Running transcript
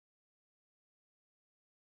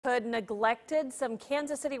Neglected. Some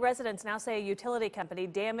Kansas City residents now say a utility company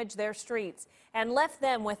damaged their streets and left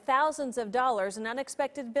them with thousands of dollars in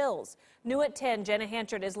unexpected bills. New at 10, Jenna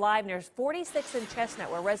Hanchard is live near 46 and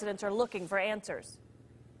Chestnut, where residents are looking for answers.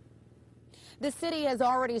 The city has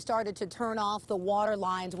already started to turn off the water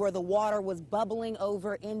lines where the water was bubbling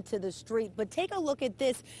over into the street. But take a look at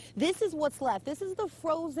this. This is what's left. This is the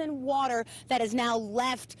frozen water that has now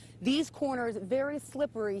left these corners very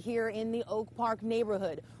slippery here in the Oak Park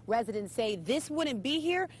neighborhood. Residents say this wouldn't be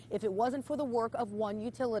here if it wasn't for the work of one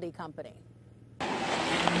utility company.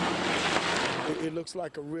 It looks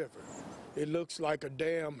like a river. It looks like a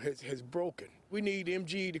dam has broken. We need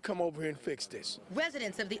MGE to come over here and fix this.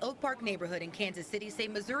 Residents of the Oak Park neighborhood in Kansas City say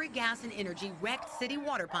Missouri Gas and Energy wrecked city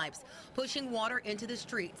water pipes, pushing water into the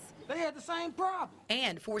streets. They had the same problem.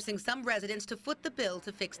 And forcing some residents to foot the bill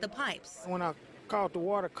to fix the pipes. When I called the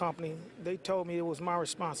water company, they told me it was my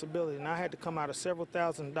responsibility, and I had to come out of several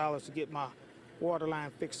 $1,000s to get my water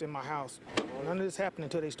line fixed in my house. None of this happened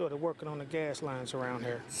until they started working on the gas lines around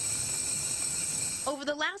here. Over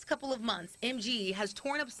the last couple of months, MGE has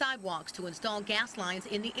torn up sidewalks to install gas lines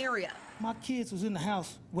in the area. My kids was in the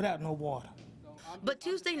house without no water. But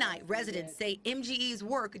Tuesday night, residents say MGE's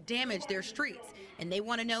work damaged their streets, and they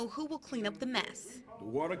want to know who will clean up the mess. The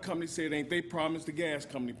water company said ain't they promised the gas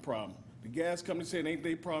company problem. The gas company said ain't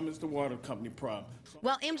they promised the water company problem.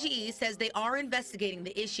 While MGE says they are investigating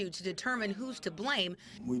the issue to determine who's to blame,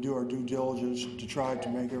 we do our due diligence to try to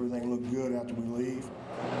make everything look good after we leave.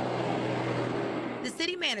 The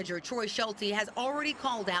city manager, Troy Schulte, has already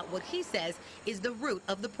called out what he says is the root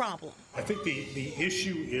of the problem. I think the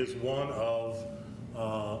issue is one of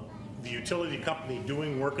the utility company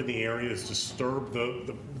doing work in the area to disturb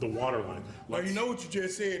the water line. Well, you know what you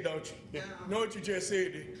just said, don't you? Yeah. You know what you just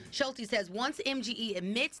said? Schulte says once MGE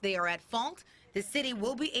admits they are at fault, the city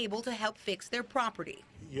will be able to help fix their property.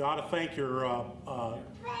 You ought to thank your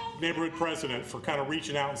neighborhood president for kind of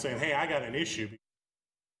reaching out and saying, hey, I got an issue.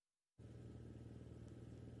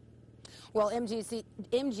 Well,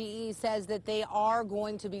 MGE says that they are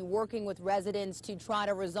going to be working with residents to try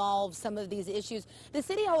to resolve some of these issues. The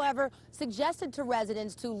city, however, suggested to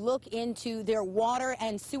residents to look into their water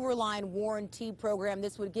and sewer line warranty program.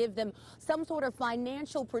 This would give them some sort of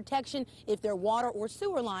financial protection if their water or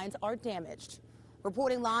sewer lines are damaged.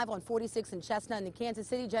 Reporting live on 46 in Chestnut in the Kansas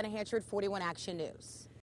City, Jenna Hanchard, 41 Action News.